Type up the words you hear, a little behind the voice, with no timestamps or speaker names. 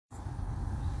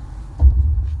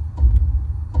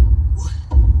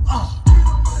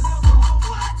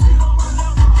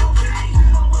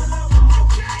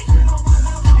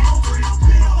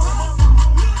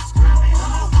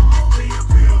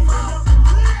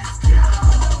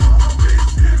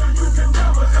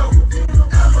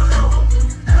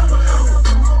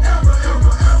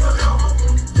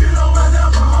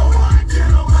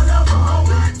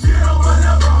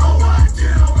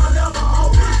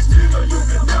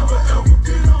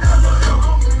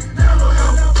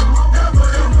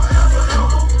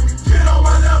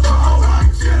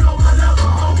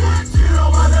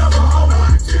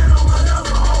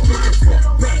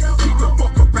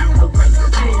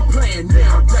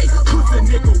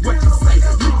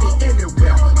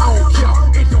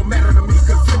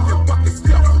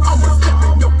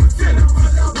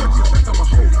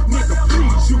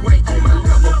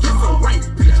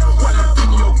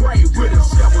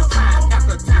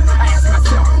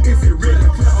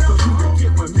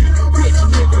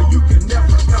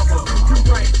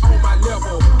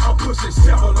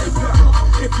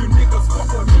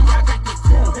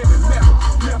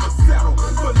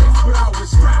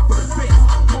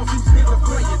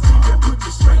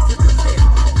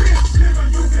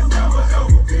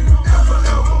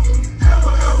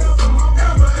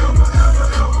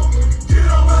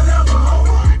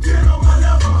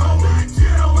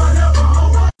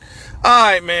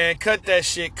Alright, man, cut that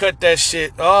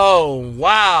shit. Oh,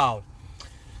 wow.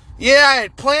 Yeah, I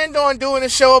had planned on doing a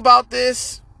show about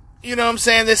this. You know what I'm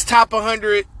saying? This top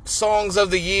 100 songs of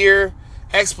the year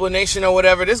explanation or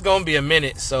whatever. This is gonna be a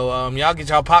minute, so y'all get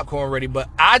y'all popcorn ready. But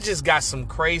I just got some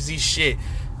crazy shit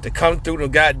to come through the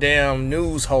goddamn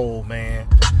news hole, man.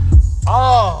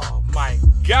 Oh, my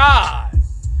God.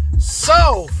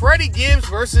 So, Freddie Gibbs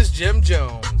versus Jim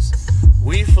Jones.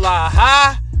 We fly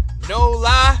high, no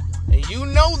lie, and you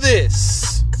know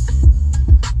this.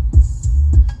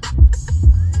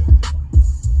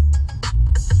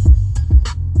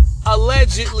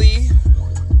 Allegedly,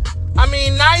 I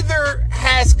mean, neither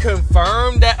has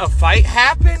confirmed that a fight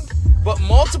happened, but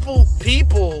multiple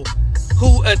people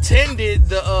who attended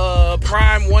the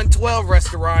Prime 112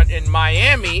 restaurant in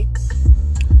Miami,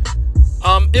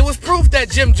 it was proof that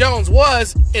Jim Jones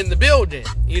was in the building,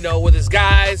 you know, with his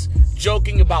guys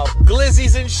joking about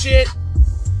glizzies and shit.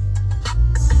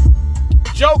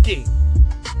 Joking.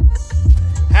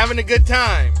 Having a good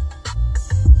time.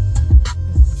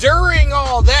 During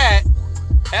all that,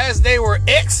 as they were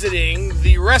exiting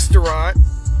the restaurant,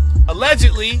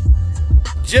 allegedly,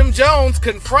 Jim Jones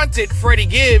confronted Freddie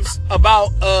Gibbs about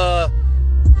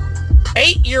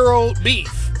 8-year-old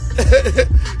beef.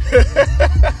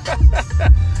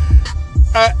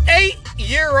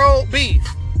 8-year-old beef.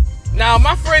 Now,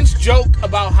 my friends joke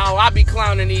about how I be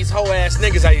clowning these hoe-ass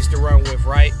niggas I used to run with,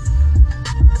 right?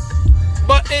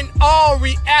 But in all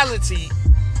reality,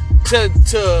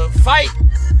 to fight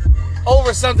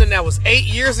over something that was 8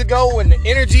 years ago when the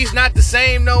energy's not the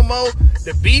same no more,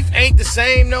 the beef ain't the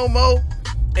same no more,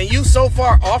 and you so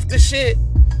far off the shit,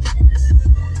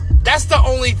 that's the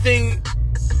only thing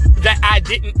that I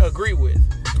didn't agree with.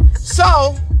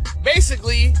 So,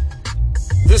 basically,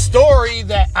 the story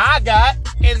that I got,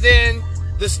 and then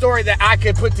the story that I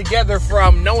could put together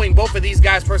from knowing both of these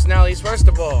guys' personalities. First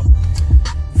of all,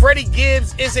 Freddie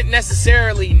Gibbs isn't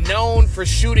necessarily known for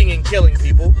shooting and killing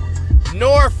people,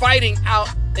 nor fighting out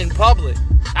in public.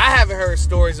 I haven't heard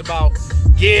stories about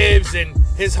Gibbs and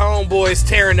his homeboys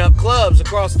tearing up clubs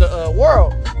across the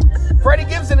world. Freddie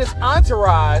Gibbs and his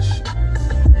entourage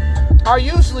are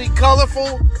usually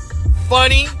colorful,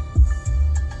 funny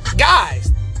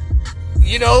guys.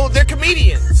 You know, they're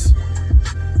comedians.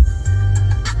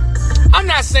 I'm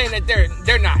not saying that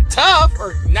they're not tough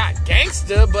or not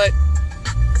gangster, but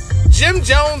Jim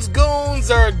Jones goons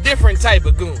are a different type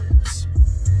of goons.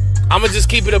 I'ma just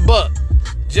keep it a buck.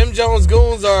 Jim Jones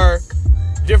goons are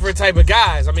different type of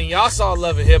guys. I mean, y'all saw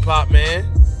Love and Hip Hop, man.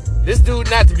 This dude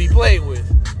not to be played with.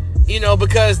 You know,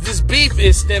 because this beef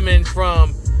is stemming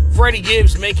from Freddie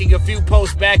Gibbs making a few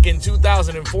posts back in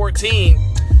 2014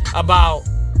 about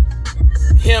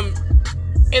him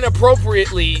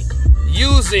inappropriately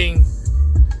using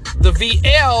the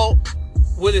VL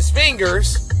with his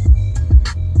fingers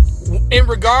in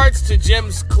regards to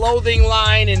Jim's clothing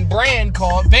line and brand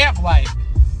called Vamp Life.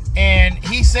 And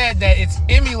he said that it's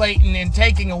emulating and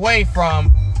taking away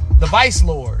from the Vice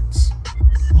Lords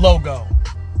logo.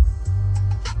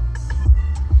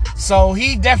 So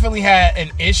he definitely had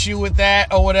an issue with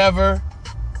that or whatever.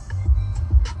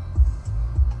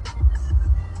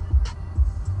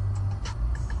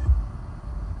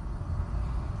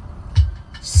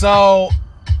 So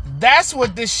that's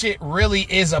what this shit really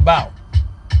is about.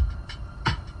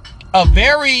 A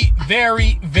very,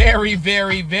 very, very,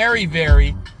 very, very,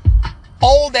 very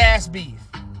old ass beef.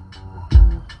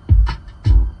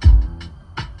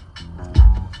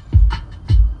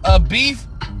 A beef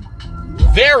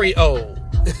very old.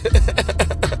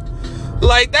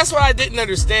 Like, that's what I didn't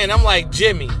understand. I'm like,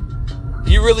 Jimmy,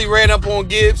 you really ran up on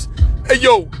Gibbs? Hey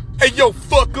yo,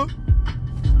 fucker.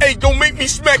 Hey, don't make me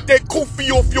smack that kufi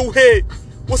off your head.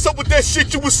 What's up with that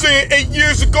shit you was saying 8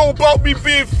 years ago about me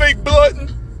being fake blooding?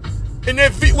 And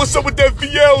that what's up with that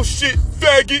VL shit,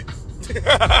 faggot?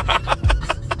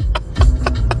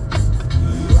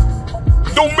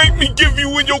 Don't make me give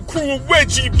you and your crew a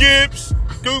wedgie, Gibbs.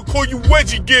 They'll call you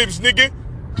Wedgie Gibbs, nigga.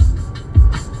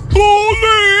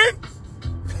 Ballin'!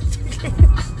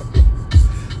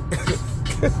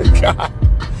 God.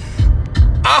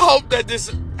 I hope that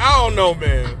this... I don't know,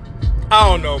 man. I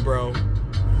don't know, bro.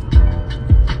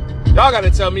 Y'all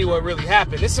gotta tell me what really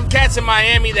happened. There's some cats in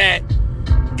Miami that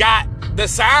got the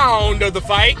sound of the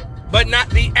fight, but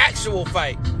not the actual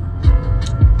fight.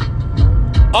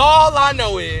 All I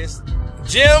know is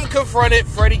Jim confronted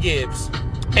Freddie Gibbs,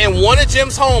 and one of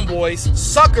Jim's homeboys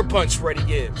sucker punched Freddie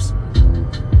Gibbs.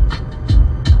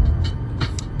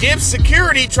 Gibbs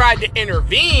security tried to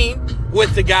intervene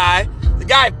with the guy. The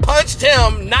guy punched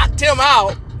him, knocked him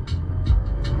out.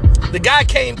 The guy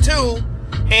came to,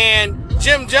 and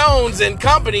Jim Jones and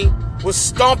company was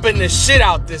stomping the shit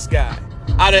out this guy,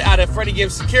 out of Freddie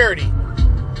Gibbs' security.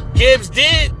 Gibbs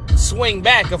did swing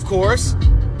back, of course,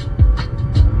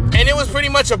 and it was pretty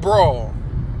much a brawl.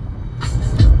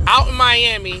 Out in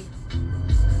Miami,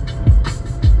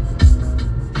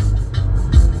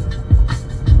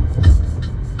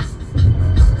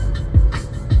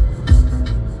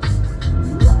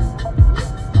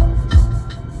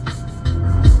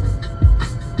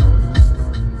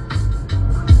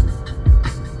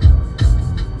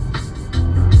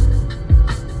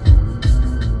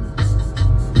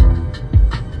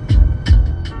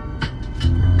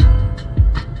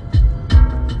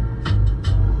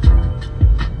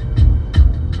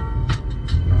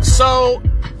 so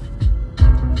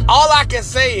all I can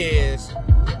say is,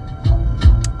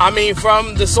 I mean,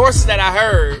 from the sources that I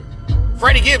heard,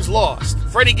 Freddie Gibbs lost.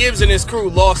 Freddie Gibbs and his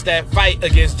crew lost that fight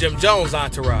against Jim Jones'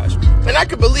 entourage. And I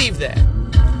could believe that.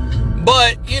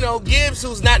 But, you know, Gibbs,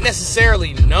 who's not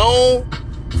necessarily known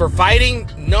for fighting,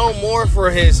 known more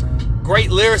for his great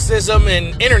lyricism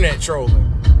and internet trolling.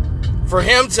 For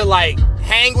him to, like,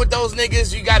 hang with those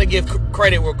niggas, you gotta give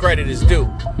credit where credit is due.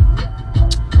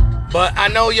 But I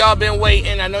know y'all been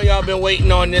waiting. I know y'all been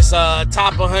waiting on this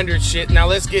top 100 shit. Now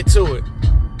let's get to it.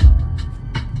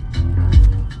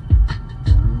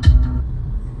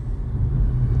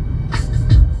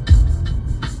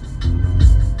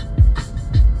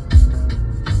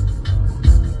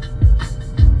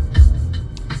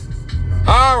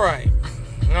 All right.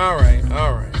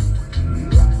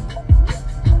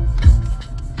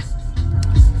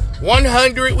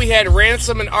 100, we had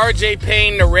Ransom and RJ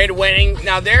Payne, The Red Wedding.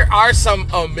 Now, there are some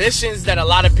omissions that a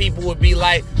lot of people would be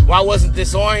like, why wasn't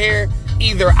this on here?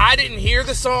 Either I didn't hear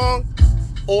the song,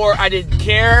 or I didn't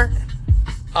care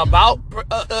about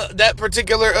that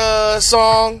particular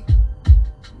song,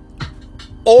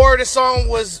 or the song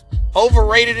was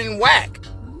overrated and whack.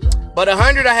 But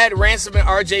 100, I had Ransom and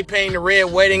RJ Payne, The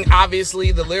Red Wedding.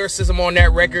 Obviously, the lyricism on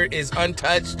that record is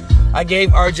untouched. I gave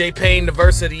RJ Payne the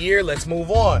verse of the year. Let's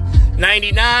move on.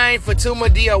 99, Fatuma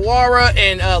Diawara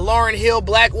and Lauryn Hill,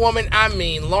 Black Woman. I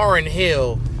mean, Lauryn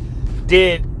Hill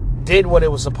did what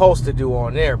it was supposed to do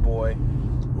on there, boy.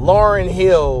 Lauryn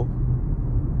Hill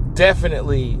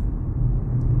definitely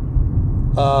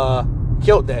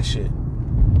killed that shit.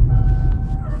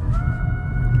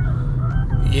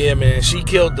 Yeah, man, she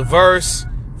killed the verse.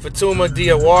 Fatuma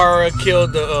Diawara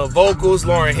killed the vocals.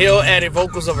 Lauryn Hill added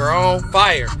vocals of her own.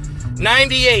 Fire.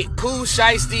 98, Pooh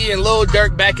Shiesty and Lil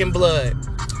Durk, Back in Blood.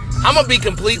 I'm gonna be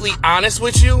completely honest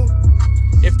with you.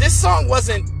 If this song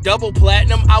wasn't double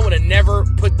platinum, I would have never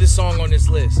put this song on this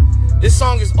list. This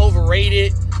song is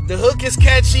overrated. The hook is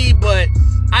catchy, but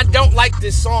I don't like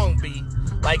this song, B.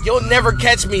 Like, you'll never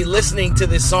catch me listening to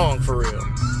this song for real.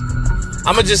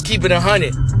 I'm gonna just keep it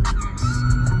 100.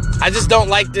 I just don't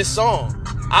like this song.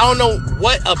 I don't know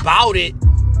what about it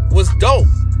was dope.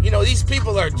 You know, these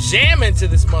people are jamming to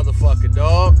this motherfucker,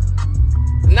 dog.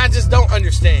 And I just don't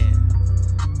understand.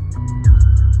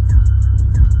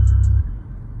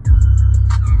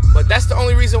 But that's the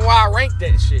only reason why I ranked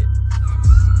that shit.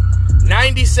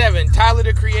 97, Tyler,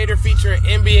 the Creator featuring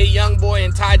NBA Youngboy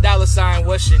and Ty Dolla $ign,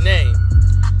 What's Your Name?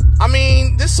 I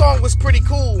mean, this song was pretty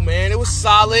cool, man. It was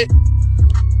solid.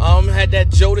 Had that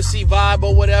Jodeci vibe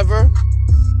or whatever.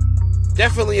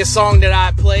 Definitely a song that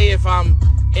I play if I'm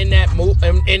in that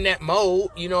mode,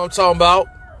 you know what I'm talking about.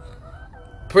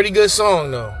 Pretty good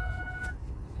song though.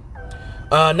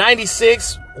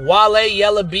 96, Wale,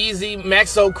 Yella Beezy,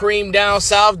 Maxo Cream, Down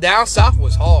South. Down South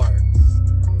was hard.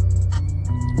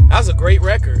 That was a great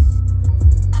record.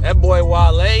 That boy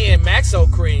Wale and Maxo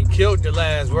Cream killed the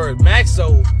last word.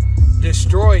 Maxo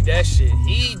destroyed that shit.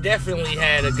 He definitely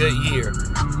had a good year.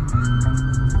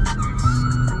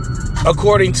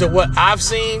 According to what I've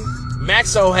seen,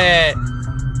 Maxo had,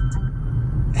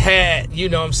 you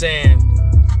know what I'm saying,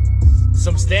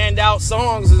 some standout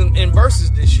songs and verses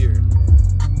this year.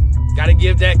 Gotta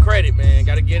give that credit, man.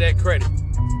 Gotta give that credit.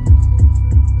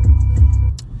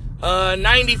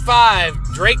 95,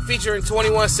 Drake featuring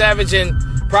 21 Savage and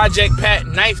Project Pat,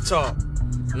 Knife Talk.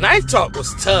 Knife Talk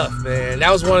was tough, man. That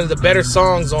was one of the better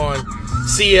songs on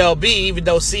CLB, even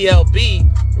though CLB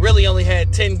really only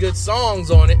had 10 good songs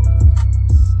on it.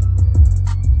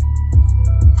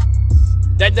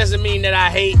 That doesn't mean that I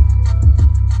hate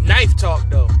Knife Talk,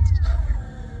 though.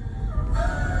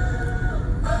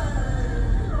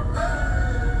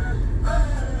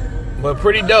 But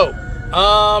pretty dope.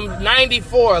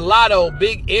 94, Lotto,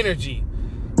 Big Energy.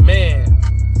 Man,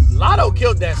 Lotto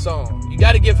killed that song. You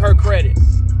got to give her credit.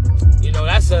 You know,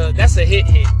 that's a hit.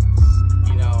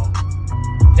 You know,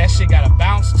 that shit got a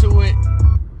bounce to it.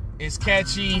 It's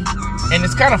catchy, and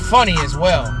it's kind of funny as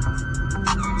well.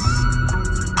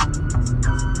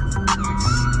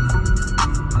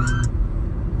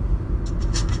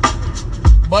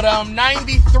 But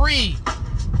 93,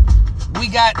 we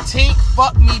got Tink,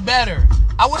 Fuck Me Better.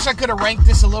 I wish I could have ranked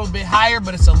this a little bit higher,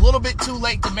 but it's a little bit too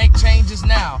late to make changes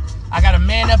now. I got to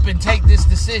man up and take this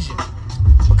decision.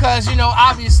 Because, you know,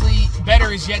 obviously,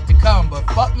 better is yet to come. But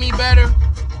Fuck Me Better,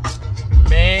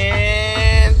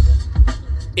 man,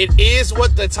 it is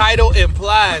what the title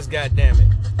implies, goddammit.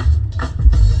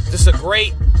 Just a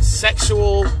great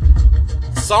sexual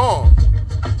song.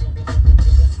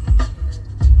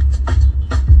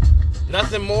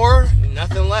 Nothing more,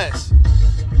 nothing less.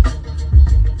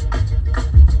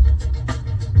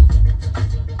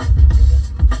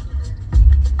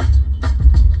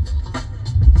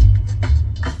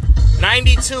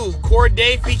 '92,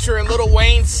 Cordae featuring Lil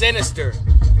Wayne, Sinister.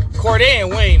 Cordae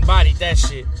and Wayne bodied that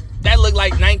shit. That looked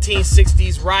like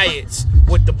 1960s riots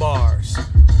with the bars.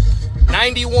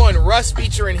 91, Russ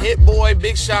featuring Hit Boy,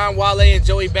 Big Sean, Wale, and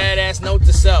Joey Badass, Note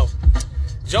to Self.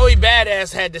 Joey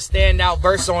Badass had the standout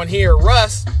verse on here.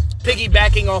 Russ,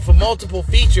 piggybacking off of multiple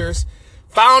features,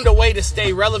 found a way to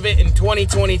stay relevant in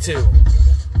 2022.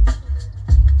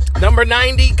 Number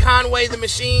 90, Conway the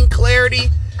Machine, Clarity.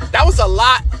 That was a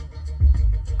lot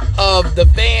of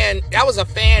that was a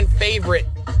fan favorite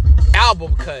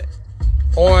album cut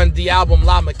on the album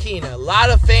La Maquina. A lot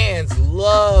of fans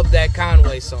love that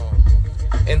Conway song.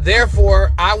 And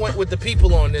therefore, I went with the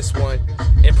people on this one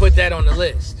and put that on the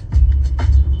list.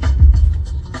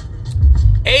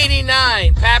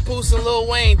 89, Papoose and Lil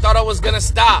Wayne, Thought I Was Gonna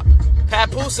Stop.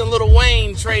 Papoose and Lil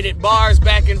Wayne traded bars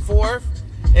back and forth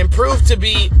and proved to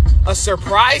be a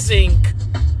surprisingly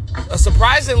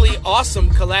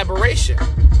awesome collaboration.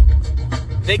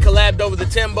 They collabed over the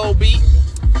Timbo beat.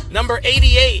 Number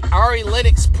 88, Ari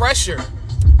Lennox, Pressure.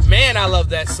 Man, I love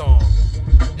that song.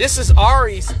 This is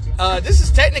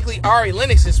technically Ari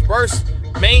Lennox's first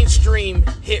mainstream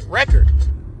hit record.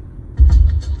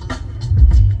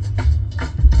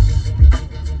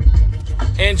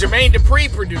 And Jermaine Dupri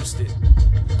produced it.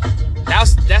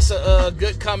 That's a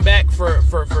good comeback for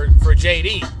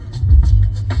JD.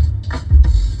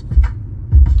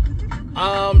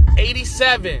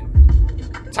 87,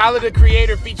 Tyler the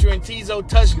Creator featuring Tizo,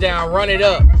 Touchdown, Run It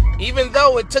Up. Even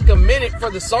though it took a minute for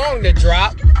the song to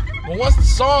drop, but once the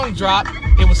song dropped,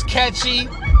 it was catchy,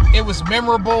 it was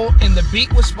memorable, and the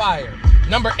beat was fire.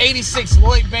 Number 86,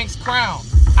 Lloyd Banks, Crown.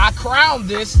 I crowned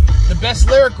this the best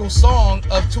lyrical song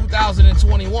of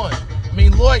 2021. I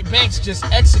mean, Lloyd Banks just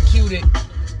executed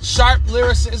sharp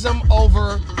lyricism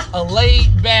over a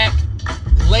laid-back,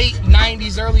 late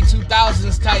 90s, early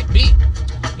 2000s type beat.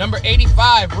 Number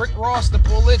 85, Rick Ross, The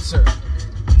Pulitzer.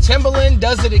 Timbaland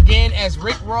does it again as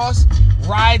Rick Ross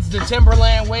rides the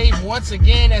Timberland wave once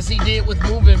again as he did with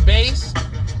Moving Bass.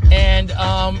 And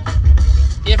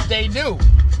If They Do.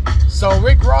 So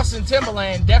Rick Ross and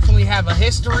Timbaland definitely have a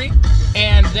history,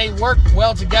 and they work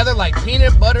well together like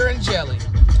peanut butter and jelly.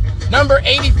 Number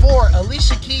 84,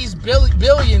 Alicia Keys'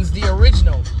 Billions, the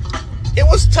original. It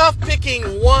was tough picking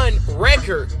one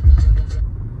record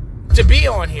to be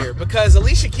on here because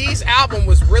Alicia Keys' album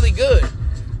was really good,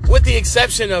 with the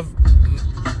exception of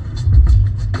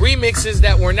remixes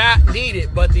that were not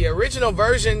needed. But the original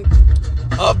version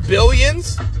of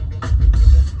Billions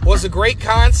was a great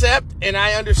concept, and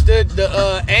I understood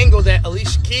the angle that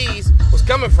Alicia Keys was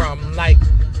coming from. Like,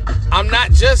 I'm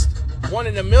not just one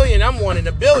in a million, I'm one in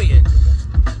a billion.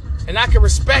 And I can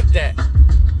respect that.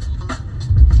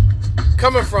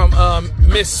 Coming from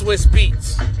Miss Swizz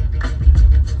Beatz.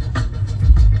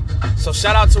 So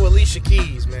shout out to Alicia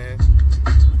Keys, man.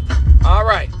 All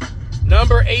right.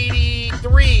 Number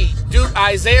 83,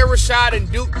 Isaiah Rashad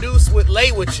and Duke Deuce with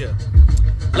Lay With Ya.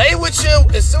 Lay With Ya,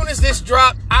 as soon as this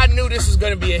dropped, I knew this was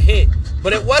going to be a hit.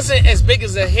 But it wasn't as big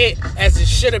as a hit as it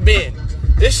should have been.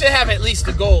 This should have at least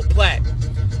a gold plaque.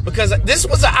 Because this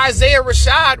was an Isaiah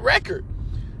Rashad record.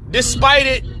 Despite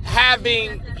it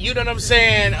having, you know what I'm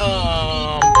saying,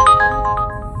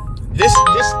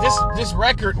 this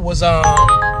record was,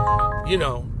 you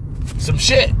know, some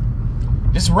shit.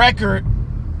 This record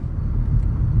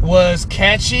was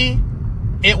catchy.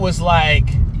 It was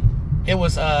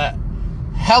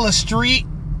hella street,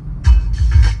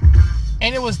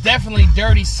 and it was definitely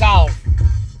Dirty South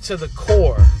to the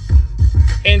core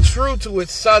and true to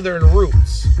its southern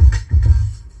roots.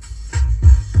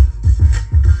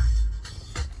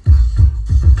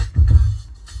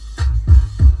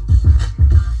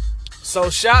 So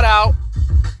shout out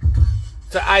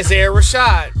to Isaiah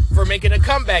Rashad for making a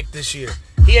comeback this year.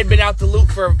 He had been out the loop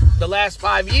for the last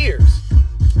 5 years.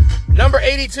 Number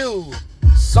 82,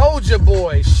 Soulja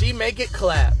Boy, She Make It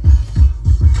Clap.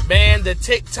 Man, the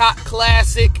TikTok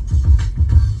classic,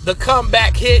 the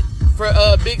comeback hit for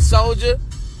Big Soulja.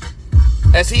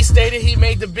 As he stated, he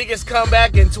made the biggest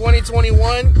comeback in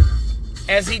 2021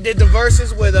 as he did the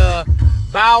verses with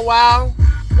Bow Wow,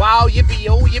 Wow Yippee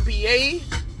Yo Yippee Yay.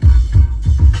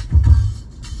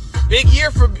 Big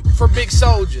year for Big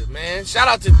Soulja, man. Shout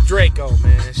out to Draco,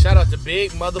 man. Shout out to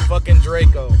Big motherfucking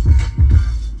Draco.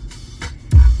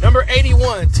 Number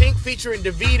 81, Tink featuring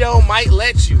DeVito, Might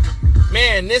Let You.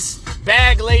 Man, this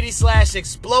bag lady /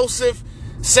 explosive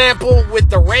sample with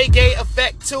the reggae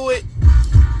effect to it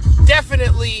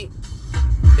definitely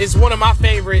is one of my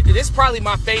favorite. It is probably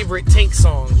my favorite Tink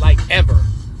song, like, ever.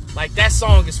 Like, that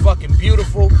song is fucking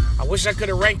beautiful. I wish I could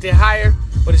have ranked it higher,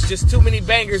 but it's just too many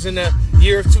bangers in the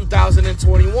year of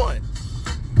 2021.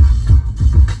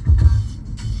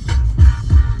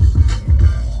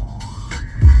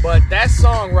 But that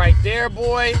song right there,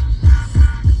 boy.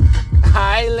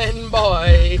 Island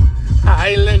boy.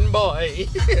 Island boy.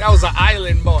 That was an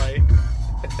island boy.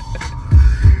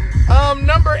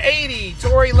 Number 80,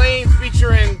 Tory Lanez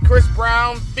featuring Chris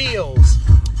Brown, Feels.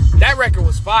 That record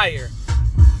was fire.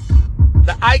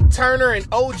 The Ike Turner and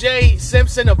O.J.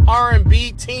 Simpson of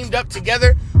R&B teamed up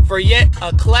together for yet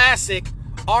a classic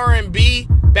R&B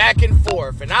back and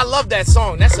forth. And I love that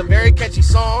song. That's a very catchy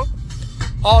song.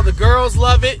 All the girls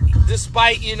love it,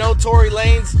 despite, Tory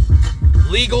Lanez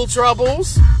legal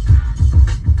troubles.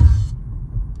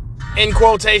 In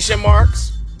quotation marks.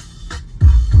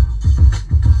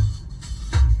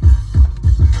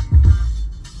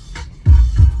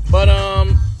 But,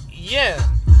 yeah.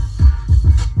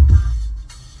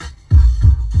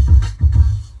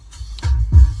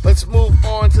 Let's move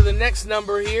on to the next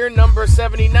number here. Number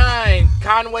 79,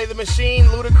 Conway the Machine,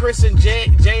 Ludacris and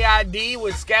J.I.D.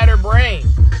 with Scatterbrain.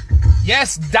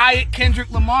 Yes, Diet Kendrick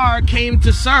Lamar came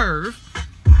to serve.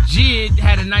 Jid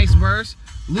had a nice verse.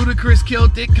 Ludacris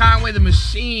killed it. Conway the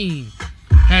Machine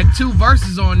had 2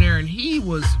 verses on there, and he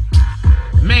was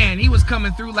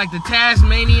coming through like the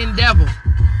Tasmanian devil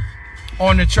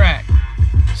on the track.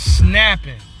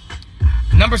 Snapping.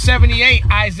 Number 78,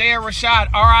 Isaiah Rashad,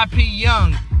 R.I.P.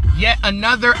 Young. Yet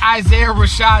another Isaiah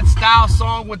Rashad style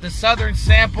song with the southern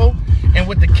sample and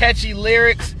with the catchy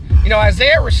lyrics.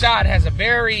 Isaiah Rashad has a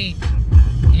very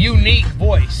unique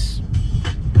voice.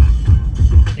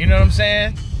 You know what I'm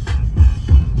saying?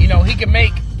 He can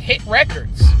make hit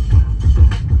records.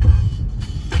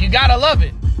 You gotta love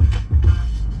it.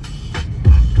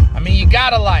 You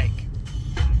gotta like.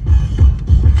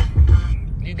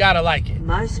 You gotta like it.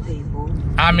 Most people.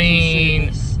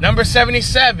 Number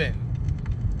 77.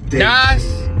 Nas,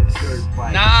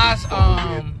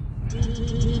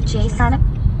 DJ Sonic.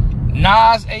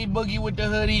 Nas, A Boogie with the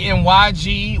Hoodie, and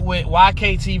YG with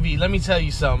YKTV. Let me tell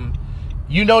you something.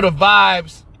 The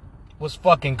vibes was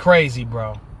fucking crazy,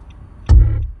 bro.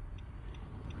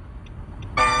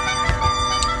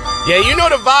 Yeah,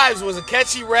 the vibes was a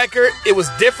catchy record. It was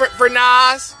different for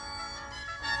Nas.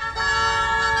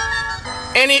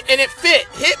 And it fit.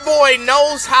 Hit Boy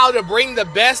knows how to bring the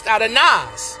best out of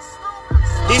Nas.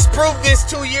 He's proved this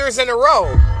 2 years in a row.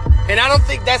 And I don't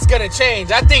think that's going to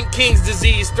change. I think King's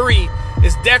Disease 3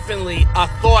 is definitely a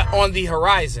thought on the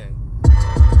horizon.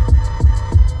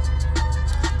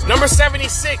 Number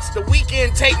 76, The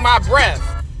Weeknd, Take My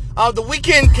Breath. The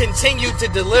Weeknd continued to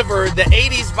deliver the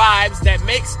 80s vibes that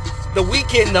makes The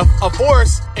Weeknd a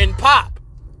force in pop.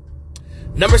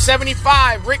 Number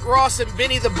 75, Rick Ross and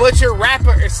Benny the Butcher,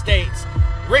 Rapper Estates.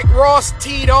 Rick Ross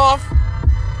teed off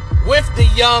with the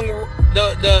young,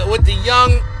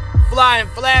 fly and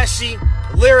flashy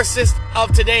lyricist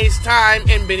of today's time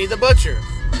in Benny the Butcher.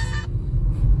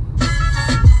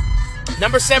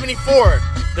 Number 74,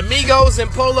 the Migos and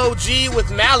Polo G with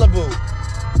Malibu.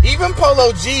 Even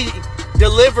Polo G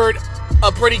delivered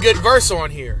a pretty good verse on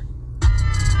here.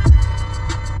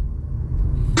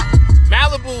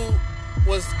 Malibu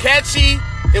was catchy.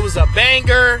 It was a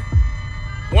banger.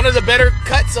 One of the better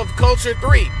cuts of Culture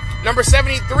 3. Number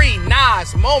 73,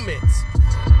 Nas, Moments.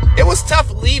 It was tough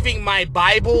leaving my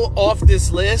Bible off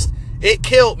this list. It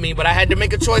killed me, but I had to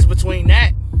make a choice between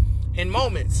that and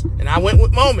Moments. And I went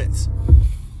with Moments.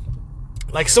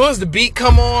 Like, as soon as the beat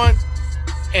come on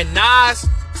and Nas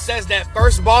says that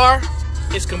first bar,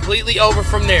 it's completely over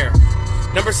from there.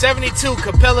 Number 72,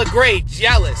 Capella Gray,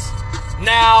 Jealous.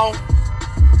 Now,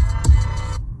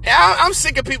 I'm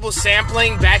sick of people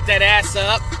sampling Back That Ass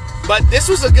Up, but this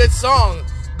was a good song.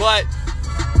 But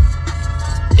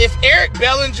if Eric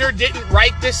Bellinger didn't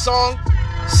write this song,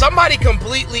 somebody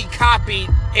completely copied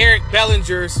Eric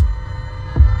Bellinger's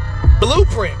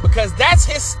blueprint, because that's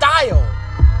his style.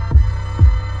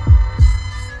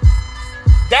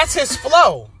 That's his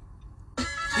flow.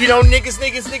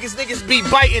 Niggas be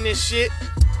biting this shit.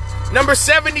 Number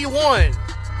 71.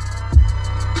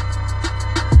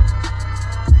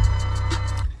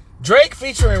 Drake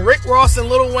featuring Rick Ross and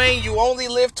Lil Wayne, You Only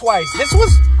Live Twice. This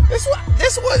was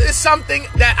something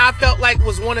that I felt like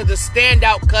was one of the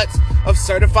standout cuts of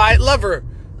Certified Lover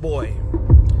Boy.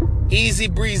 Easy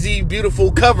breezy,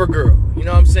 beautiful cover girl. You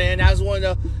know what I'm saying? That was one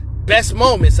of the best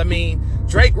moments. I mean,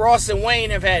 Drake, Ross, and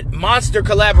Wayne have had monster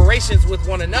collaborations with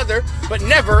one another, but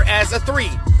never as a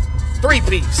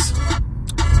three-piece.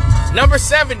 Number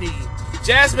 70,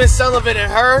 Jasmine Sullivan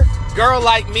and Her, Girl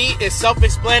Like Me is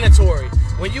self-explanatory.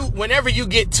 Whenever you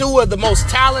get two of the most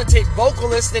talented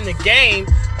vocalists in the game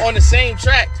on the same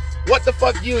track, what the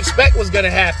fuck you expect was gonna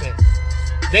happen?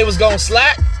 They was gonna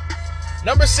slack?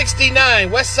 Number 69,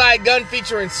 Westside Gun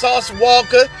featuring Sauce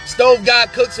Walker, Stove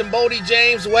God Cooks, and Bodie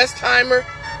James Westheimer.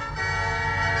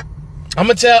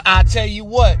 I'll tell you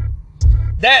what,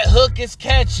 that hook is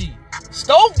catchy.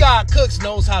 Stove God Cooks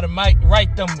knows how to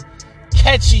write them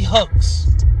catchy hooks.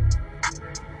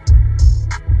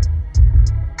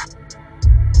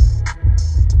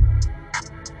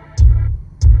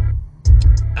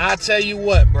 I'll tell you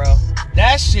what, bro.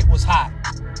 That shit was hot.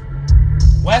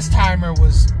 Westheimer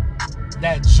was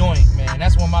that joint, man.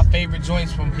 That's one of my favorite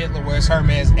joints from Hitler, where it's Her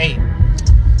Man's 8.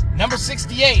 Number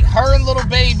 68, Her and Little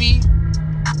Baby,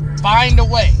 Find a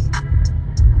Way.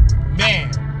 Man,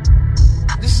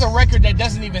 this is a record that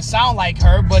doesn't even sound like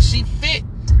her, but she fit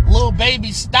Lil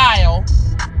Baby's style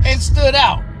and stood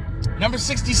out. Number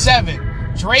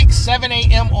 67, Drake, 7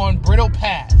 a.m. on Brittle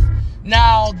Path.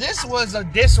 Now, this was a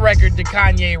diss record to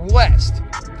Kanye West.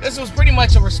 This was pretty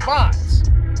much a response.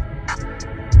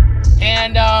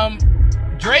 And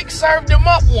Drake served him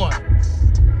up one.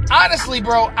 Honestly,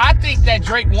 bro, I think that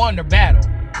Drake won the battle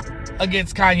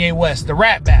against Kanye West, the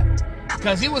rap battle.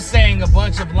 Because he was saying a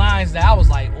bunch of lines that I was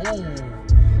like, ooh.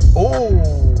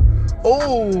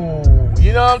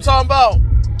 You know what I'm talking about?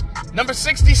 Number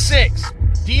 66,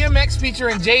 DMX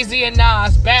featuring Jay-Z and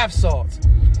Nas, Bath Salts.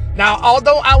 Now,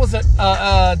 although I was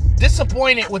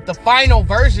disappointed with the final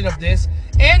version of this,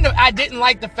 and I didn't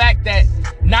like the fact that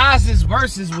Nas's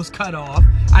verses was cut off,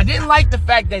 I didn't like the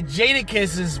fact that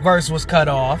Jadakiss's verse was cut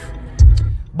off,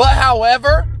 but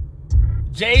however,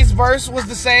 Jay's verse was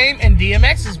the same and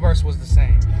DMX's verse was the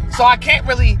same. So I can't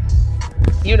really,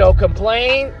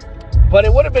 complain, but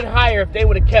it would have been higher if they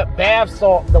would have kept Bath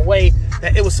Salt the way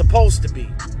that it was supposed to be.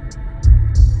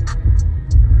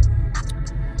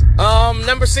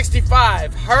 Number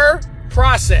 65, Her,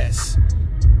 Process.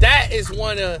 That is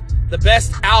one of the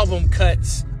best album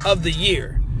cuts of the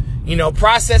year.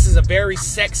 Process is a very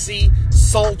sexy,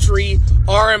 sultry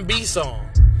R&B song.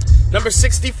 Number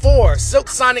 64, Silk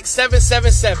Sonic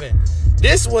 777.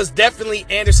 This was definitely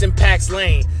Anderson .Paak's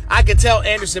lane. I could tell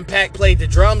Anderson .Paak played the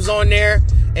drums on there,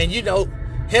 and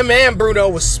him and Bruno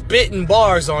was spitting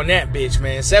bars on that bitch,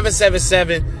 man.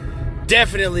 777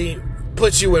 definitely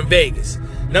puts you in Vegas.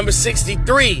 Number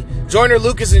 63, Joyner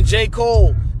Lucas and J.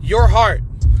 Cole, Your Heart.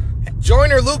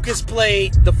 Joyner Lucas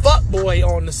played the fuckboy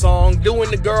on the song, doing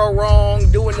the girl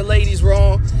wrong, doing the ladies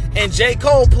wrong. And J.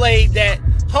 Cole played that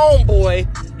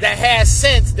homeboy that has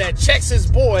sense, that checks his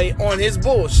boy on his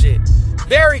bullshit.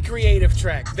 Very creative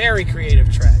track.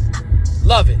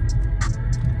 Love it.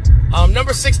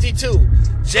 Number 62,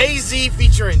 Jay-Z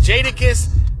featuring Jadakiss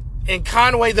and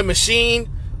Conway the Machine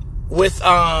with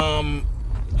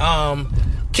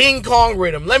King Kong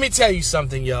Rhythm. Let me tell you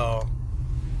something, y'all.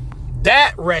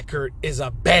 That record is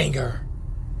a banger.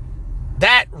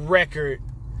 That record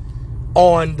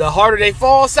on the Harder They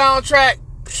Fall soundtrack,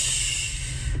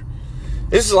 this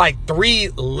is like three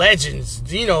legends.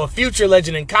 A future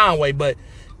legend in Conway, but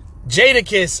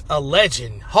Jadakiss, a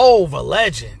legend. Hove, a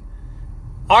legend.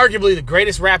 Arguably the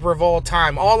greatest rapper of all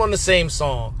time, all on the same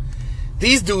song.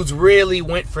 These dudes really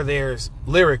went for theirs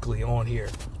lyrically on here.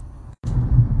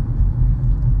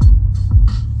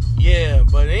 Yeah,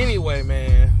 but anyway,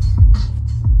 man.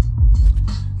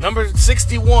 Number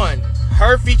 61,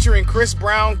 Her featuring Chris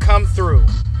Brown, Come Through.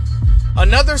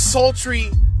 Another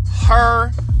sultry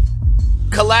Her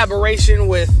collaboration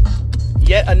with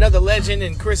yet another legend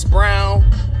in Chris Brown.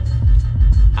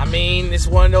 I mean, it's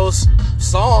one of those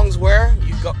songs where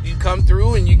you come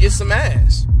through and you get some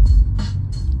ass.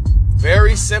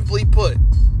 Very simply put.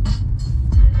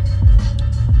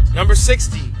 Number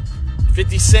 60,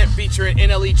 50 Cent featuring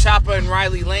NLE Choppa and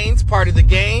Riley Lanes, Part of the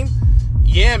Game.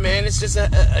 Yeah, man, it's just a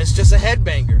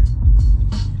headbanger.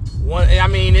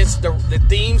 It's the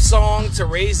theme song to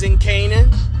Raising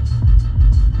Kanan.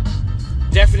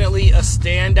 Definitely a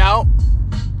standout.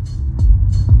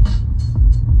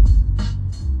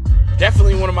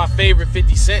 Definitely one of my favorite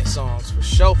 50 Cent songs, for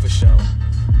sure.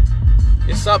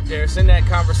 It's up there. It's in that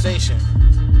conversation.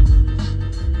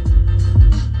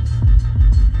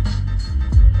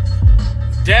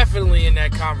 Definitely in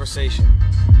that conversation.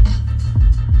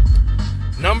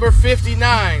 Number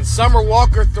 59, Summer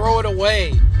Walker, Throw It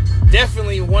Away.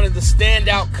 Definitely one of the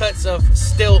standout cuts of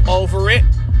Still Over It.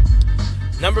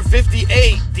 Number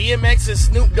 58, DMX and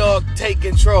Snoop Dogg, Take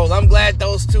Control. I'm glad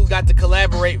those two got to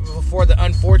collaborate before the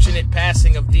unfortunate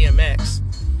passing of DMX.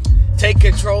 Take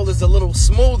Control is a little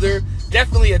smoother.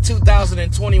 Definitely a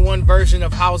 2021 version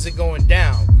of How's It Going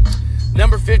Down.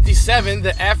 Number 57,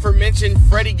 the aforementioned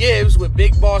Freddie Gibbs with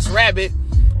Big Boss Rabbit.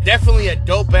 Definitely a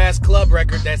dope-ass club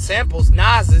record that samples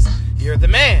Nas's You're the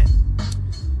Man.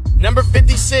 Number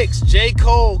 56, J.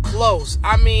 Cole, Close.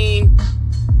 I mean,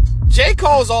 J.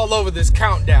 Cole's all over this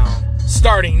countdown,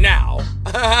 starting now.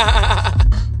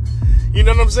 You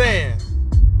know what I'm saying?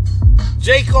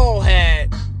 J. Cole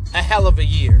had a hell of a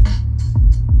year.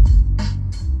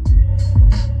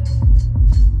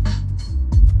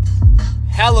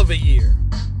 Hell of a year.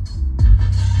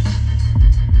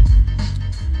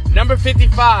 Number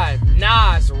 55,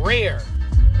 Nas, Rare.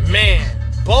 Man,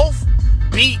 both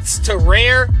beats to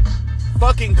Rare,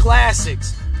 fucking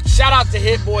classics. Shout out to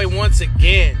Hit Boy once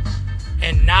again,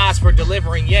 and Nas for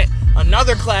delivering yet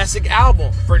another classic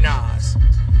album for Nas.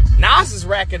 Nas is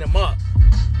racking them up.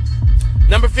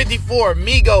 Number 54,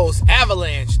 Migos,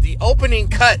 Avalanche, the opening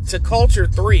cut to Culture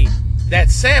 3 that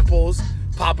samples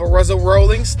Papa Was a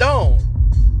Rolling Stone.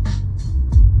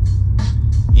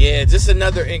 Yeah, just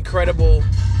another incredible,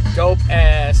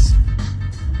 dope-ass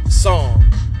song.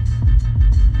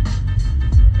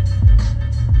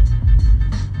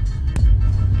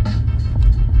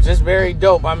 Just very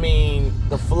dope. I mean,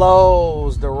 the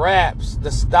flows, the raps,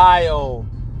 the style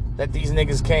that these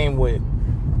niggas came with.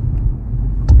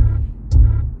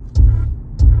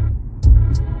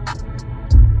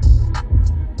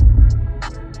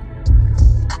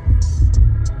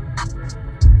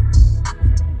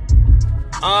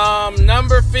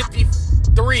 Number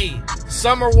 53,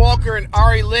 Summer Walker and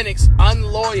Ari Lennox,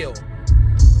 Unloyal.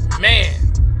 Man,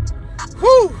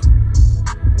 whew,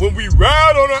 when we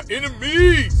ride on our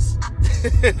enemies.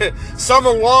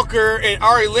 Summer Walker and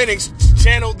Ari Lennox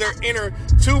channeled their inner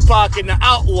Tupac and the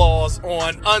Outlaws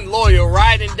on Unloyal,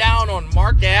 riding down on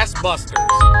Mark-ass busters.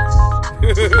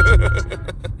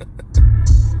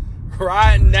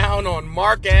 Riding down on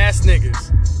Mark-ass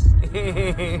niggas.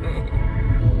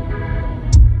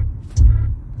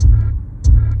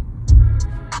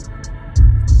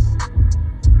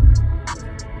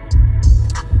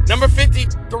 Number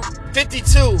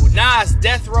 52, Nas,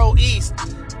 Death Row East.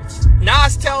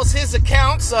 Nas tells his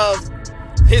accounts of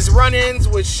his run-ins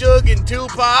with Suge and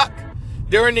Tupac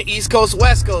during the East Coast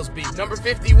West Coast beef. Number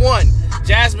 51,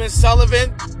 Jasmine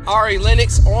Sullivan, Ari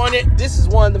Lennox, On It. This is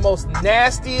one of the most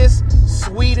nastiest,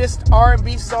 sweetest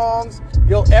R&B songs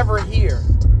you'll ever hear.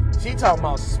 She talking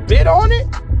about spit on it?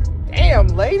 Damn,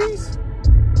 ladies.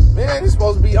 Man, it's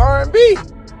supposed to be R&B.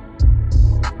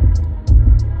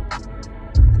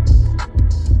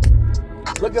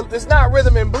 Look, it's not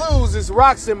rhythm and blues, it's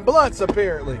rocks and blunts,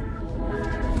 apparently.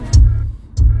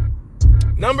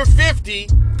 Number 50,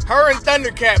 her and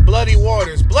Thundercat, Bloody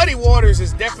Waters. Bloody Waters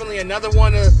is definitely another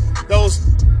one of those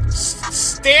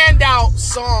standout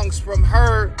songs from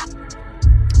her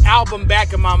album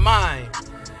Back in My Mind.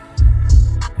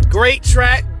 Great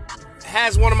track,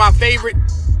 has one of my favorite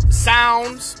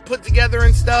sounds put together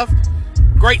and stuff.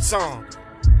 Great song.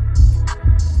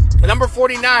 Number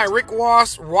 49, Rick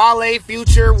Ross, Wale,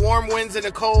 Future, Warm Winds in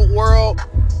a Cold World.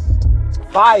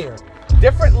 Fire.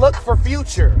 Different look for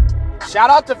Future. Shout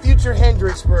out to Future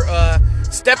Hendrix for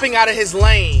stepping out of his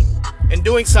lane and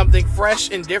doing something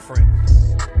fresh and different.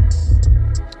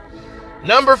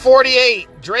 Number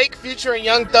 48, Drake, Future, and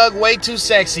Young Thug, Way Too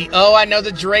Sexy. Oh, I know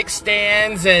the Drake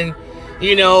stans and,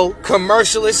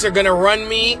 commercialists are going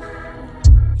to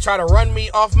try to run me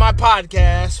off my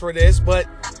podcast for this, but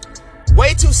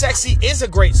Way Too Sexy is a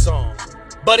great song,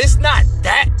 but it's not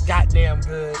that goddamn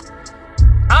good.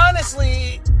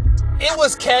 Honestly, it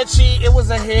was catchy, it was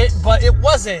a hit, but it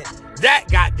wasn't that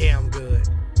goddamn good.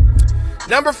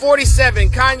 Number 47,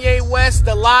 Kanye West,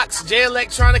 The Lox, Jay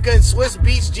Electronica, and Swiss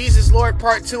Beats, Jesus Lord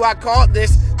Part 2. I called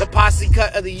this the posse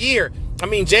cut of the year. I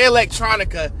mean, Jay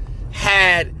Electronica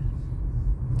had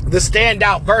the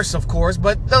standout verse, of course,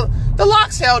 but the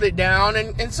Lox held it down,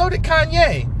 and so did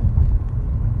Kanye.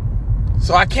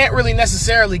 So I can't really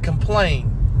necessarily complain.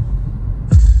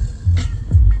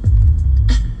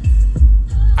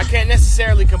 I can't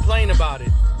necessarily complain about it.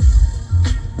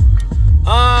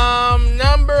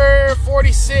 Number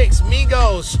 46,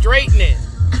 Migos, Straightening.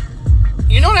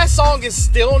 You know that song is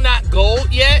still not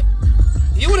gold yet?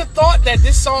 You would have thought that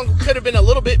this song could have been a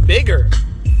little bit bigger.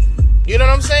 You know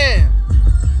what I'm saying?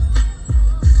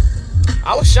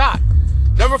 I was shocked.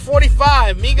 Number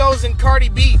 45, Migos and Cardi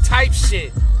B, Type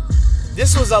Shit.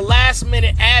 This was a last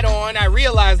minute add-on. I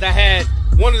realized I had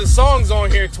one of the songs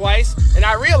on here twice, and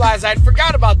I realized I'd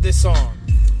forgot about this song.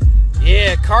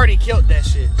 Yeah, Cardi killed that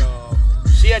shit, dog.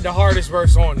 She had the hardest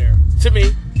verse on there, to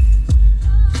me.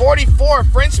 44,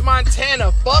 French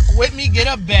Montana, Fuck With Me, Get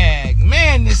a Bag.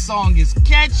 Man, this song is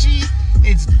catchy.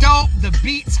 It's dope. The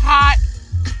beat's hot.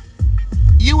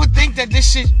 You would think that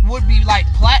this shit would be like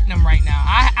platinum right now.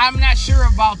 I'm not sure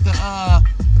about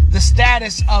the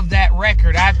status of that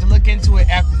record. I have to look into it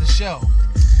after the show.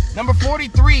 Number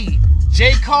 43,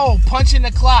 J. Cole, Punching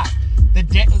the Clock.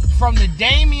 From the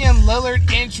Damian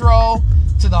Lillard intro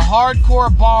to the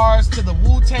hardcore bars to the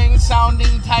Wu-Tang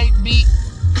sounding type beat.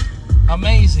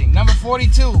 Amazing. Number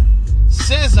 42,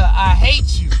 SZA, I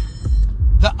Hate You.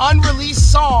 The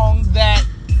unreleased song that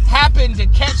happened to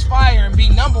catch fire and be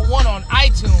number one on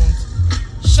iTunes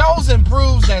shows and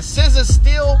proves that SZA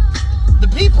still, the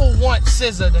people want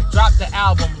SZA to drop the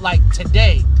album like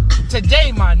today.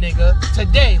 Today, my nigga.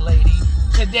 Today, lady.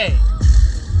 Today.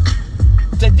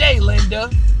 Today,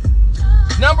 Linda.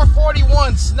 Number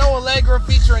 41, Snow Allegra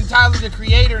featuring Tyler, the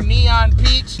Creator, Neon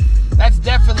Peach. That's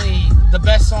definitely the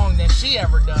best song that she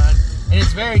ever done. And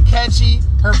it's very catchy.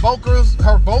 Her vocals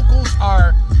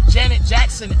are Janet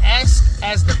Jackson-esque,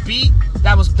 as the beat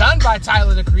that was done by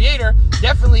Tyler, the Creator,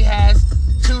 definitely has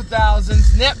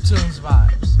 2000s Neptunes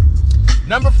vibes.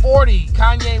 Number 40,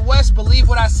 Kanye West, Believe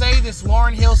What I Say. This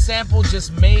Lauryn Hill sample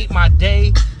just made my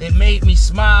day. It made me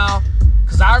smile.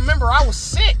 Because I remember I was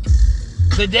sick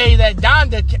the day that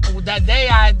day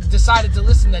I decided to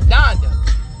listen to Donda.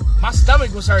 My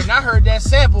stomach was hurting. I heard that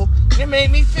sample. It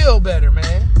made me feel better,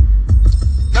 man.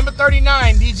 Number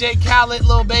 39, DJ Khaled,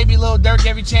 Lil Baby, Lil Durk,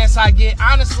 Every Chance I Get.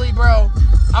 Honestly, bro,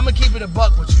 I'm going to keep it a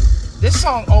buck with you. This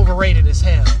song overrated as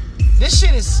hell. This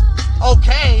shit is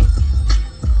okay,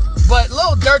 but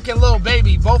Lil Durk and Lil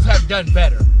Baby both have done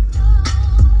better.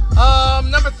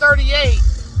 Number 38,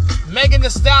 Megan Thee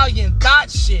Stallion,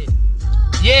 Thought Shit.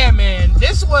 Yeah, man,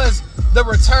 this was the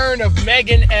return of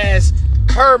Megan as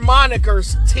her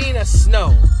moniker's Tina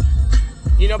Snow.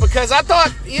 You know, because I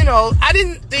thought, I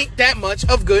didn't think that much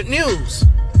of Good News.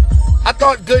 I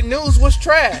thought Good News was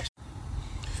trash.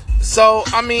 So,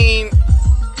 I mean,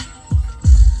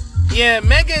 yeah,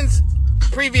 Megan's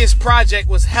previous project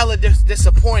was hella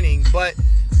disappointing, but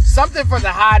Something for the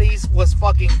Hotties was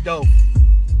fucking dope.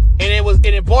 And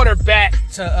it brought her back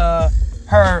to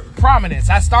her prominence.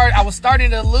 I was starting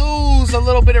to lose a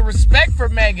little bit of respect for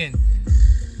Megan,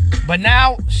 but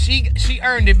now she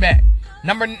earned it back.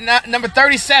 Number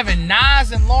 37,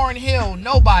 Nas and Lauryn Hill,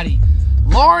 Nobody.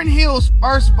 Lauryn Hill's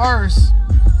first verse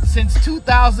since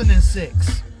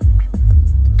 2006.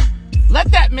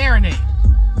 Let that marinate.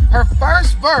 Her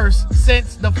first verse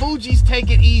since the Fugees' Take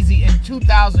It Easy in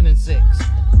 2006.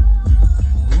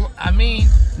 I mean,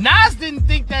 Nas didn't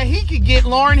think that he could get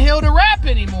Lauryn Hill to rap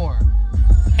anymore.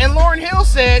 And Lauryn Hill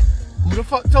said, who the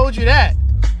fuck told you that?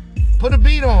 Put a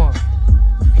beat on.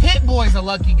 Hit Boy's a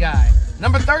lucky guy.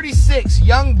 Number 36,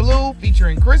 Young Blue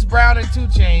featuring Chris Brown and 2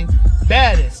 Chainz,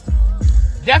 Baddest.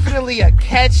 Definitely a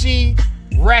catchy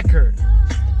record.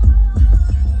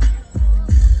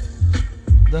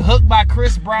 The hook by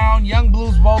Chris Brown, Young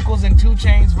Blue's vocals, and 2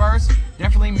 Chainz verse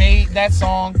definitely made that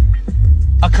song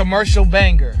a commercial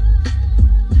banger.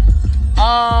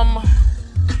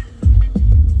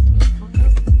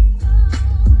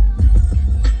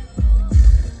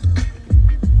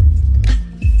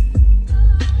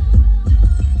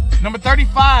 Number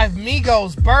 35,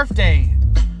 Migos, Birthday.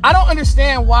 I don't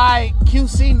understand why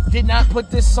QC did not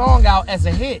put this song out as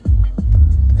a hit.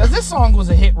 Because this song was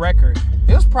a hit record.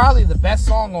 It was probably the best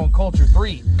song on Culture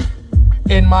 3,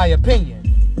 in my opinion.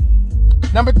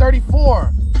 Number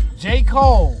 34, J.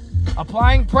 Cole,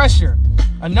 Applying Pressure.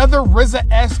 Another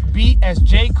RZA-esque beat as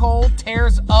J. Cole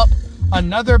tears up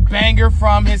another banger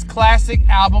from his classic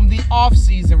album, The Off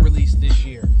Season, released this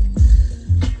year.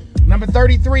 Number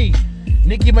 33,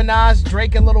 Nicki Minaj,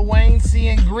 Drake, and Lil Wayne,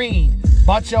 Seeing Green.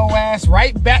 Brought your ass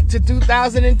right back to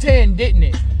 2010, didn't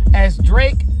it? As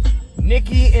Drake,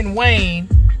 Nicki, and Wayne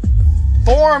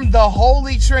formed the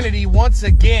Holy Trinity once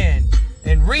again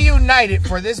and reunited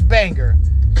for this banger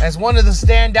as one of the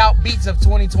standout beats of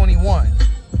 2021.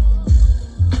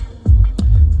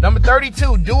 Number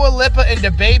 32, Dua Lipa and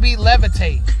DaBaby,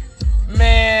 Levitate.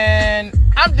 Man,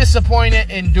 I'm disappointed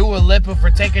in Dua Lipa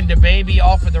for taking DaBaby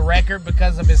off of the record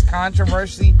because of his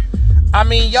controversy. I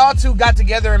mean, y'all two got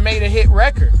together and made a hit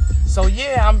record. So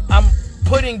yeah, I'm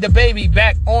putting DaBaby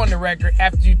back on the record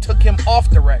after you took him off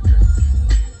the record.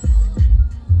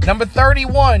 Number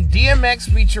 31, DMX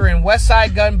featuring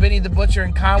Westside Gunn, Benny the Butcher,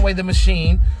 and Conway the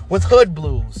Machine with Hood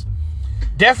Blues.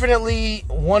 Definitely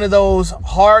one of those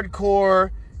hardcore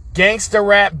gangster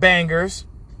rap bangers.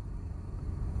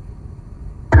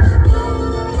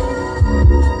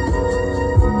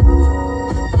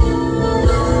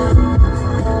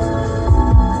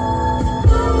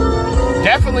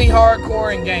 Definitely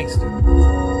hardcore and gangster.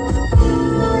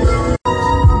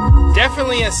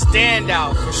 Definitely a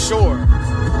standout for sure.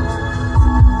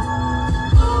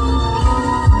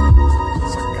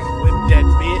 So I gotta whip that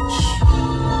bitch.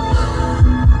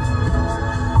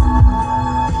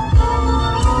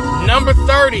 Number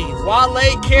 30,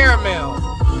 Wale Caramel.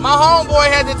 My homeboy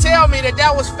had to tell me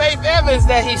that was Faith Evans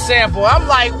that he sampled. I'm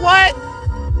like, what?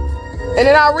 And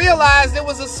then I realized it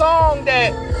was a song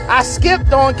that I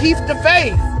skipped on Keep the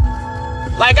Faith.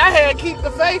 Like, I had Keep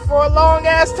the Faith for a long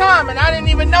ass time, and I didn't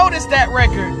even notice that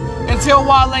record until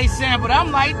Wale sampled.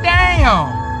 I'm like,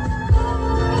 damn.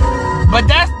 But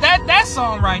that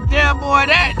song right there, boy,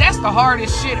 that's the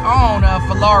hardest shit on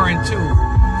for Lauren too.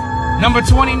 Number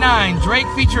 29, Drake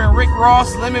featuring Rick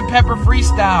Ross, Lemon Pepper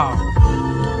Freestyle.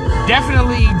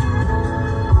 Definitely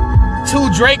two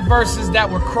Drake verses that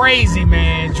were crazy,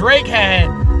 man. Drake had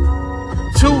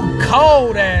two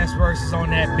cold-ass verses on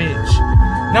that bitch.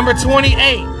 Number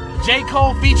 28, J.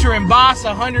 Cole featuring Boss,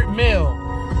 100 Mil.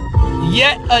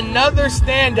 Yet another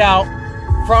standout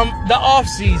from the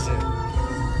off-season.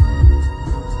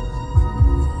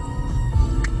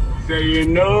 Say you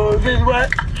know this is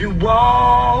what you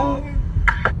want.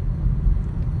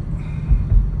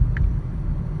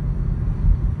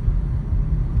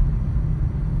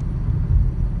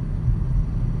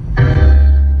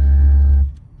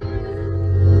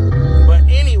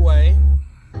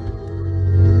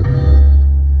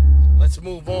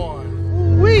 Move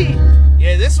on. Wee.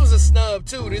 Yeah, this was a snub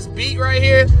too. This beat right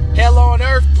here, Hell on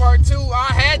Earth Part 2. I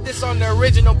had this on the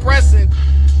original pressing,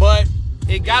 but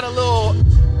it got a little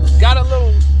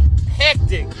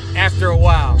hectic after a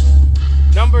while.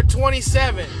 Number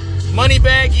 27,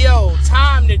 Moneybagg Yo,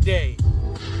 Time Today.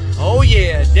 Oh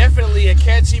yeah, definitely a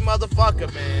catchy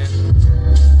motherfucker, man.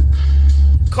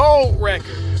 Cold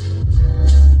record.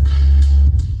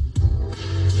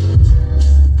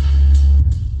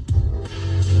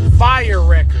 Fire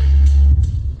record.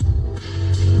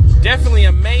 Definitely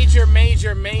a major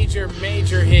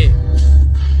hit.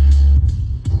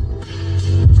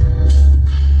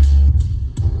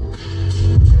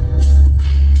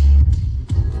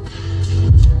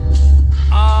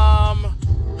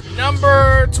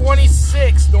 Number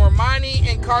 26, Normani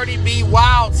and Cardi B,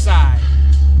 Wild Side.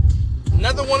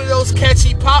 Another one of those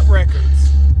catchy pop records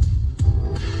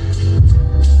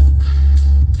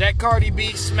that Cardi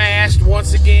B smashed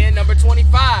once again. Number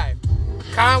 25,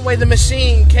 Conway the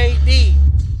Machine, KD.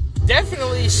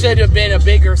 Definitely should have been a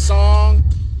bigger song,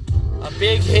 a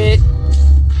big hit.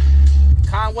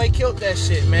 Conway killed that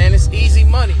shit, man. It's easy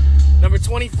money. Number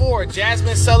 24,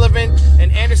 Jasmine Sullivan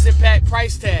and Anderson .Paak,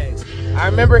 Price Tags. I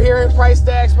remember hearing Price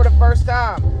Tags for the first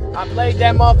time. I played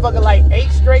that motherfucker like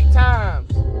 8 straight times.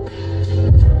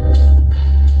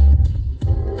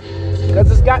 Because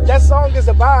it's got, that song is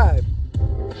a vibe.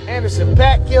 Anderson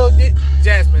 .Paak killed it.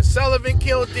 Jasmine Sullivan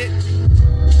killed it.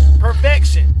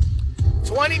 Perfection.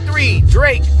 23,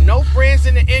 Drake, No Friends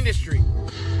in the Industry.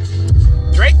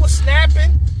 Drake was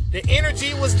snapping. The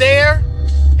energy was there.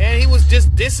 And he was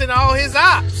just dissing all his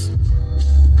ops.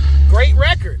 Great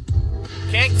record.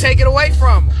 Can't take it away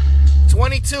from him.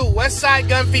 22, Westside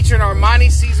Gun featuring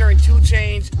Armani, Caesar, and 2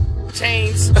 Chainz,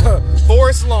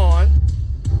 Forest Lawn.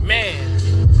 Man,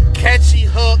 catchy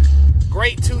hook.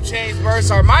 Great 2 Chainz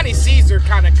verse. Armani Caesar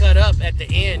kind of cut up at the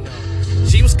end, though.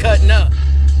 She was cutting up.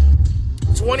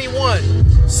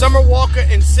 21, Summer Walker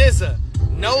and SZA,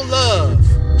 No Love.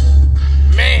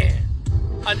 Man,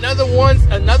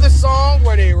 another song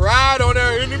where they ride on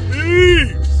their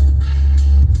enemies.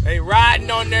 They riding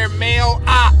on their male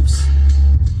ops.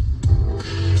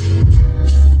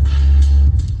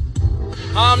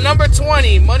 Number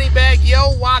 20, Moneybagg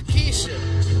Yo, Waukesha.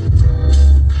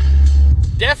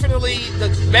 Definitely the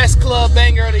best club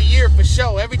banger of the year for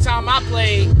sure. Every time I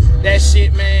play that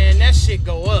shit, man, that shit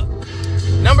go up.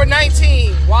 Number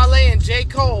 19, Wale and J.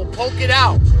 Cole, Poke It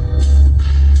Out.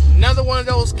 Another one of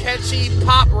those catchy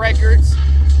pop records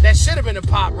that should have been a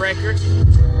pop record.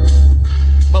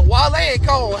 But Wale and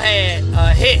Cole had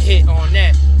a hit on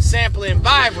that sampling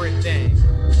Vibrant thing.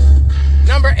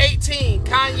 Number 18,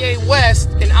 Kanye West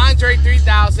and Andre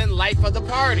 3000, Life of the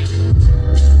Party.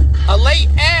 A late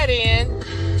add-in.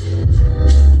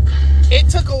 It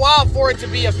took a while for it to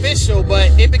be official,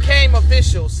 but it became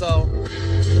official, so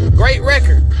great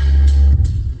record.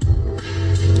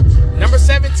 Number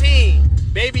 17,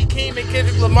 Baby Keem and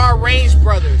Kendrick Lamar, Range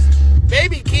Brothers.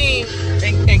 Baby Keem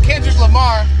and Kendrick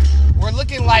Lamar were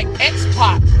looking like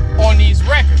X-Pac on these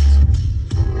records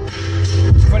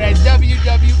for that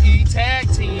WWE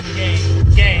tag team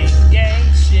gang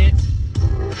shit.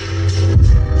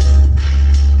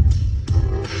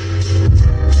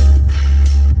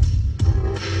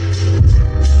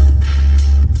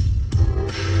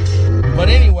 But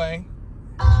anyway,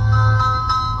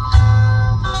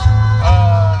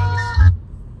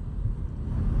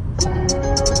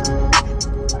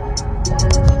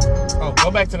 go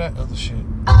back to that other shit.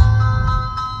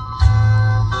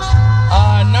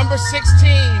 Number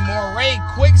 16, Moray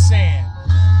Quicksand.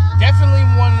 Definitely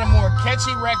one of the more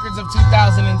catchy records of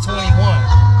 2021.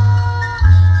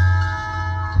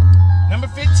 Number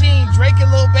 15, Drake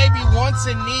and Lil Baby, Wants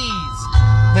and Needs.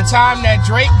 The time that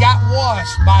Drake got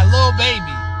washed by Lil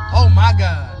Baby. Oh my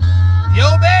God.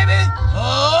 Yo, baby.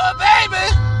 Oh, baby.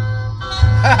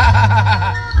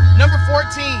 Number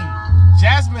 14,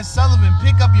 Jasmine Sullivan,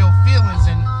 Pick Up Your Feelings.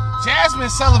 And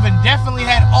Jasmine Sullivan definitely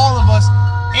had all of us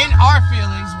in our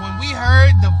feelings when we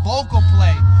heard the vocal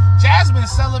play. Jasmine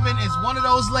Sullivan is one of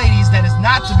those ladies that is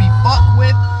not to be fucked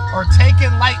with or taken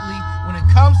lightly when it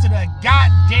comes to the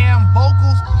goddamn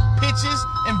vocals, pitches,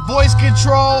 and voice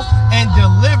control and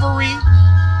delivery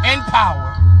and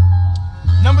power.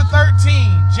 Number 13,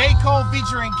 J. Cole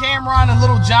featuring Cameron and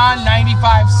Lil Jon,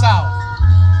 95 South.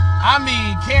 I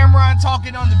mean, Cameron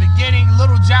talking on the beginning,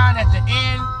 Lil Jon at the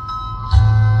end,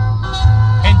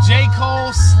 and J.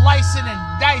 Cole slicing and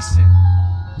dicing.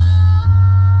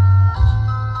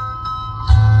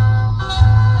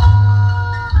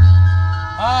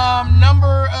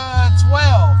 Number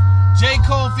 12, J.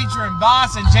 Cole featuring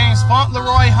Boss and James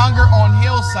Fauntleroy, Hunger on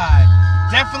Hillside.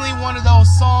 Definitely one of those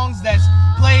songs that's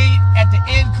played at the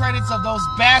end credits of those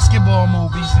basketball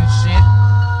movies and shit.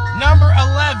 Number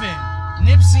 11,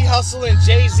 Nipsey Hussle and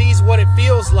Jay-Z's What It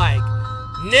Feels Like.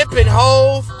 Nip and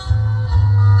Hove,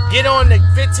 get on the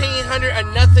 1500 or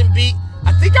Nothing beat.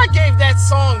 I think I gave that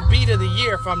song Beat of the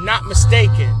Year, if I'm not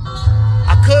mistaken.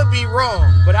 I could be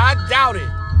wrong, but I doubt it.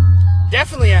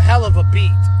 Definitely a hell of a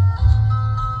beat.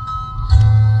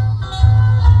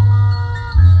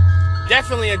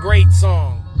 Definitely a great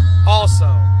song. Also,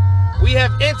 we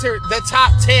have entered the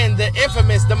top 10, the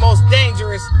infamous, the most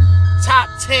dangerous top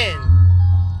 10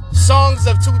 songs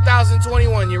of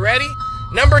 2021. You ready?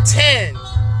 Number 10.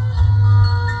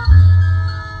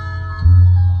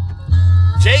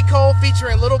 J. Cole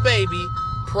featuring Lil Baby,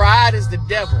 Pride is the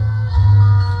Devil.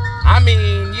 I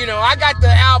mean, you know, I got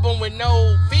the album with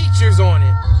no features on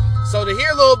it. So to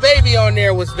hear Lil Baby on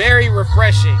there was very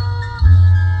refreshing.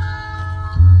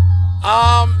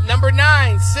 Number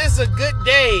 9, SZA, Good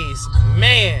Days.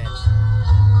 Man,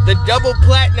 the double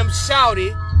platinum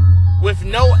shouty with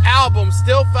no album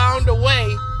still found a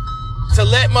way to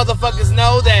let motherfuckers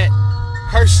know that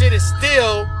her shit is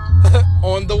still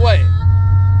on the way.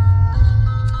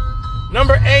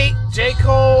 Number 8, J.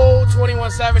 Cole,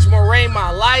 21 Savage, Moray,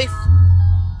 My Life.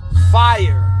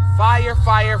 Fire, fire,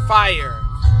 fire, fire.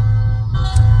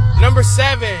 Number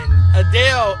 7,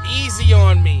 Adele, Easy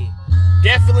on Me.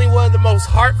 Definitely one of the most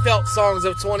heartfelt songs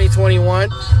of 2021.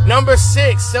 Number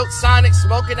 6, Silk Sonic,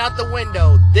 Smoking Out the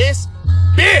Window. This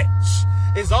bitch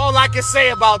is all I can say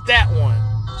about that one.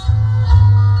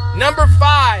 Number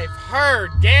 5, Her,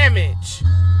 Damage.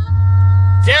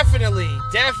 Definitely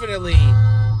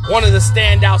one of the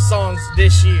standout songs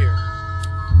this year.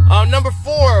 Number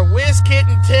 4, Wizkid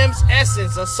and Tim's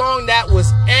Essence, a song that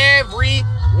was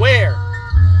everywhere.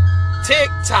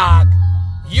 TikTok,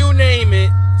 you name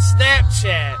it,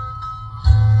 Snapchat,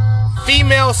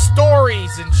 female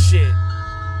stories and shit.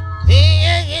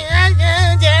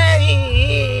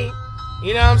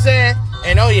 You know what I'm saying?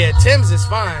 And oh yeah, Tim's is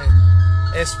fine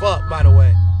as fuck, by the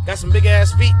way. Got some big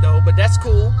ass feet though, but that's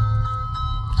cool.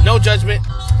 No judgment.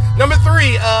 Number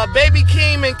 3, Baby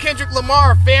Keem and Kendrick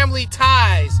Lamar, Family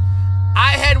Ties.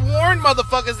 I had warned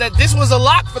motherfuckers that this was a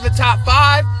lock for the top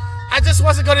 5. I just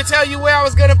wasn't going to tell you where I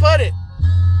was going to put it.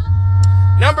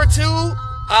 Number 2,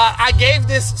 I gave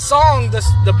this song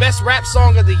the best rap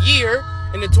song of the year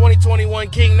in the 2021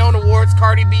 King Known Awards,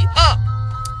 Cardi B, Up.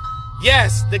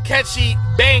 Yes, the catchy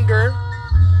banger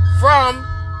from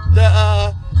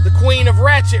the queen of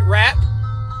ratchet rap.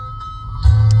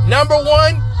 Number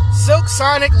 1, Silk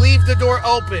Sonic, Leave the Door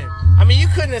Open. I mean, you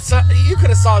could have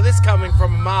saw this coming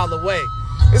from a mile away.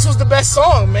 This was the best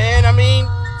song, man. I mean,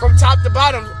 from top to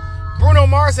bottom. Bruno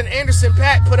Mars and Anderson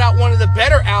 .Paak put out one of the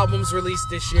better albums released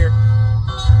this year.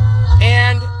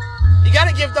 And you got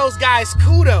to give those guys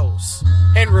kudos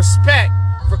and respect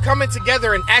for coming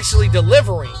together and actually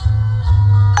delivering.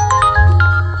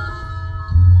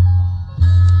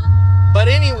 But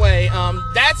anyway,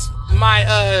 that's my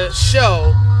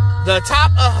show, the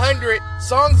top 100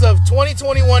 songs of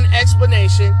 2021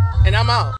 explanation, and I'm out.